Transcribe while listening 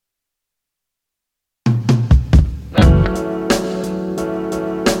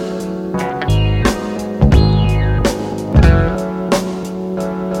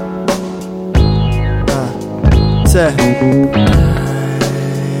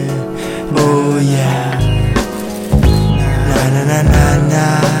Oh yeah. Na na na na na.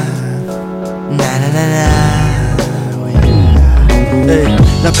 Na na na na.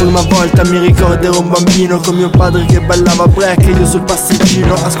 La prima volta mi ricordo ero un bambino con mio padre che ballava break e io sul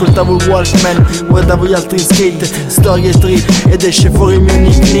passeggino ascoltavo il Walkman, guardavo gli altri in skate, storie trip ed esce fuori il mio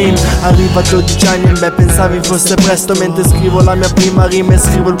nickname. Arriva a 12 anni e beh pensavi fosse presto, mentre scrivo la mia prima rima e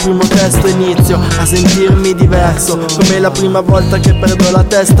scrivo il primo testo inizio a sentirmi diverso, come la prima volta che perdo la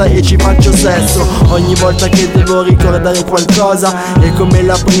testa e ci faccio sesso. Ogni volta che devo ricordare qualcosa è come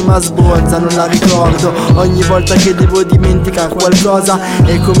la prima sbronza, non la ricordo. Ogni volta che devo dimenticare qualcosa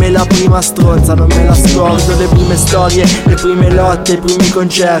è come la prima stronza, non me la scordo. Le prime storie, le prime lotte, i primi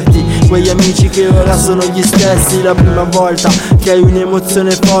concerti, quegli amici che ora sono gli stessi. La prima volta che hai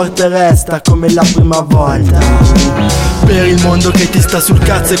un'emozione forte resta come la prima volta. Per il mondo che ti sta sul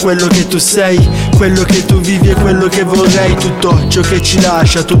cazzo è quello che tu sei, quello che tu vivi è quello che vorrei. Tutto ciò che ci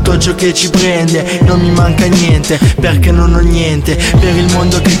lascia, tutto ciò che ci prende, non mi manca niente perché non ho niente. Per il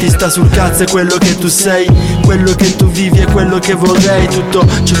mondo che ti sta sul cazzo è quello che tu sei, quello che tu vivi è quello che vorrei. Tutto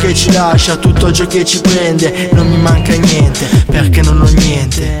ciò che ci lascia, tutto ciò che ci prende, non mi manca niente perché non ho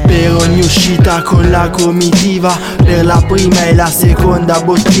niente. Per ogni uscita con la comitiva, per la prima e la seconda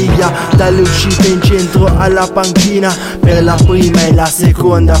bottiglia, dalle uscite in centro alla panchina, per la prima e la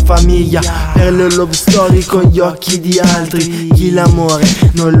seconda famiglia, per le love story con gli occhi di altri. Chi l'amore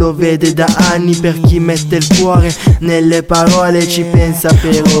non lo vede da anni, per chi mette il cuore nelle parole ci pensa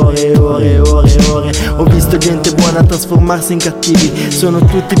per ore, ore, ore, ore. Ho visto gente buona trasformarsi in cattivi, sono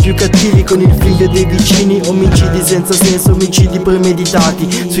tutti più cattivi con il figlio dei vicini. Omicidi senza senso, omicidi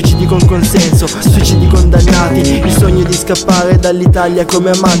premeditati, suicidi con consenso, suicidi condannati. Il sogno di scappare dall'Italia come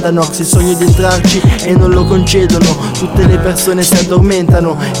Amanda Knox, il sogno di entrarci e non lo concedono. Tutte le persone si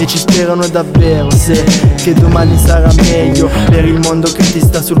addormentano e ci sperano davvero, se che domani sarà meglio. Per il mondo che ti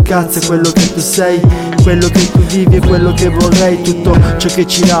sta sul cazzo è quello che tu sei, quello che tu vivi è quello che vorrei. Tutto ciò che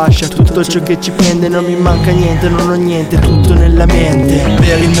ci lascia, tutto ciò che ci prende, non mi manca niente, non ho niente, tutto nella mente.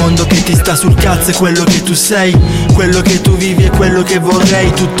 Per il mondo che ti sta sul cazzo è quello che tu sei, quello che tu vivi è quello che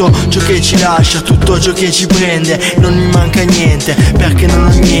vorrei. Tutto ciò che ci lascia, tutto ciò che ci prende, non mi manca niente perché non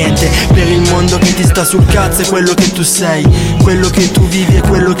ho niente. Per il mondo che ti sta sul cazzo è quello che tu sei, quello che tu vivi è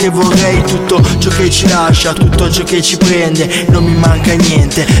quello che vorrei. Tutto ciò che ci lascia, tutto ciò che ci prende, non mi manca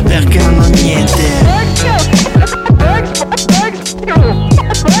niente perché non ho niente.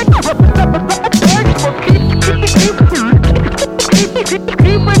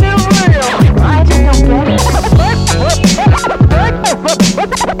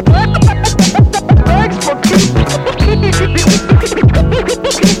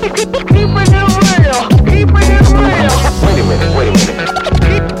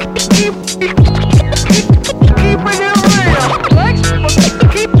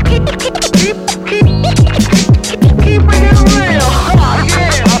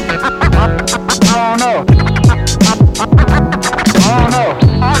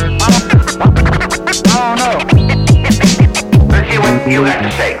 You have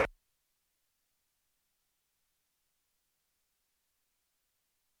to say.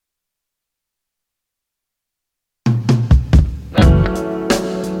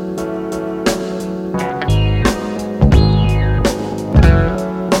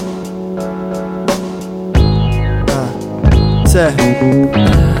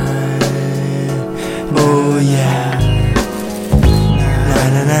 Oh yeah. Na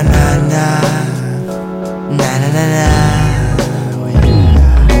na na na na. Na na na na.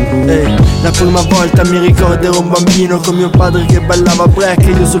 La prima volta mi ricordo ero un bambino con mio padre che ballava break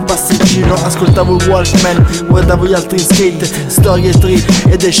e io sul passeggino ascoltavo il Walkman, guardavo gli altri in skate, storie trip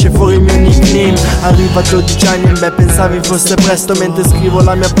ed esce fuori il mio nickname. Arriva a 12 anni e beh pensavi fosse presto, mentre scrivo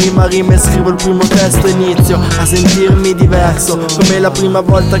la mia prima rima e scrivo il primo testo inizio a sentirmi diverso, come la prima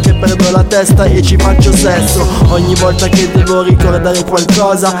volta che perdo la testa e ci faccio sesso. Ogni volta che devo ricordare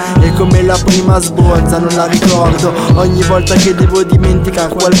qualcosa è come la prima sbronza, non la ricordo. Ogni volta che devo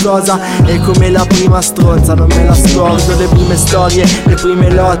dimenticare qualcosa è come la prima stronza, non me la scordo. Le prime storie, le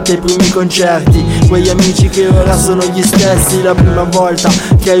prime lotte, i primi concerti, quegli amici che ora sono gli stessi. La prima volta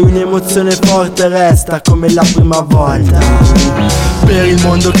che hai un'emozione forte resta come la prima volta. Per il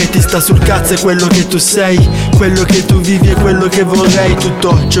mondo che ti sta sul cazzo è quello che tu sei, quello che tu vivi è quello che vorrei.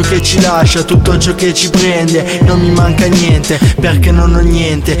 Tutto ciò che ci lascia, tutto ciò che ci prende, non mi manca niente perché non ho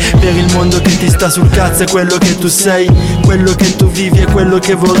niente. Per il mondo che ti sta sul cazzo è quello che tu sei, quello che tu vivi è quello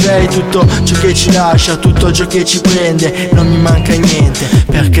che vorrei. Tutto ciò che ci lascia, tutto ciò che ci prende, non mi manca niente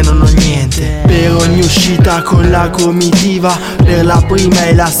perché non ho niente. Per ogni uscita con la comitiva, per la prima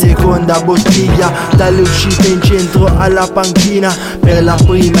è la seconda bottiglia, dalle uscite in centro alla panchina. Per la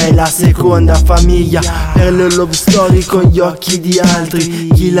prima e la seconda famiglia, per le love story con gli occhi di altri.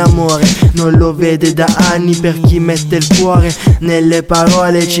 Chi l'amore non lo vede da anni, per chi mette il cuore nelle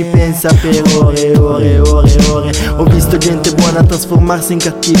parole ci pensa per ore, ore, ore, ore. Ho visto gente buona trasformarsi in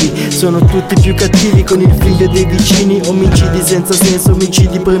cattivi, sono tutti più cattivi con il figlio dei vicini. Omicidi senza senso,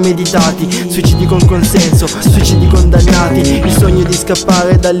 omicidi premeditati, suicidi con consenso, suicidi condannati. Il sogno di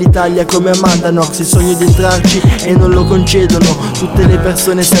scappare dall'Italia come Amanda Knox, il sogno di entrarci e non lo concedono. Tutte le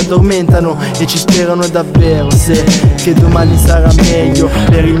persone si addormentano e ci sperano davvero, se che domani sarà meglio.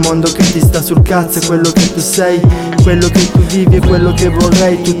 Per il mondo che ti sta sul cazzo è quello che tu sei, quello che tu vivi è quello che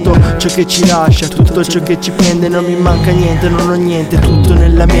vorrei. Tutto ciò che ci lascia, tutto ciò che ci prende, non mi manca niente, non ho niente, tutto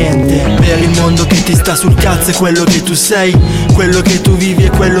nella mente. Per il mondo che ti sta sul cazzo è quello che tu sei, quello che tu vivi è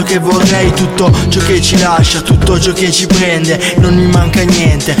quello che vorrei. Tutto ciò che ci lascia, tutto ciò che ci prende, non mi manca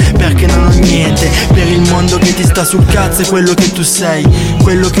niente, perché non ho niente. Per il mondo che ti sta sul cazzo è quello che tu sei,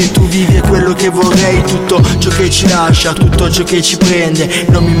 quello che tu vivi è quello che vorrei. Tutto ciò che ci lascia, tutto ciò che ci prende,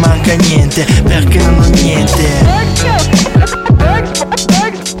 non mi manca niente, perché non ho niente.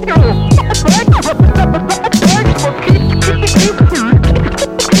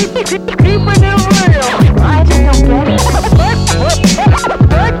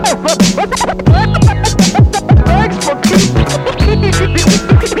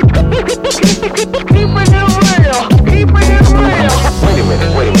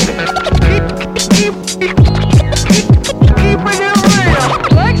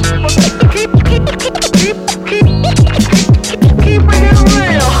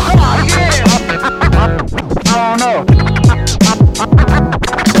 Oh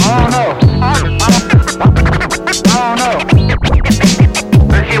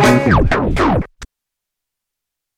no.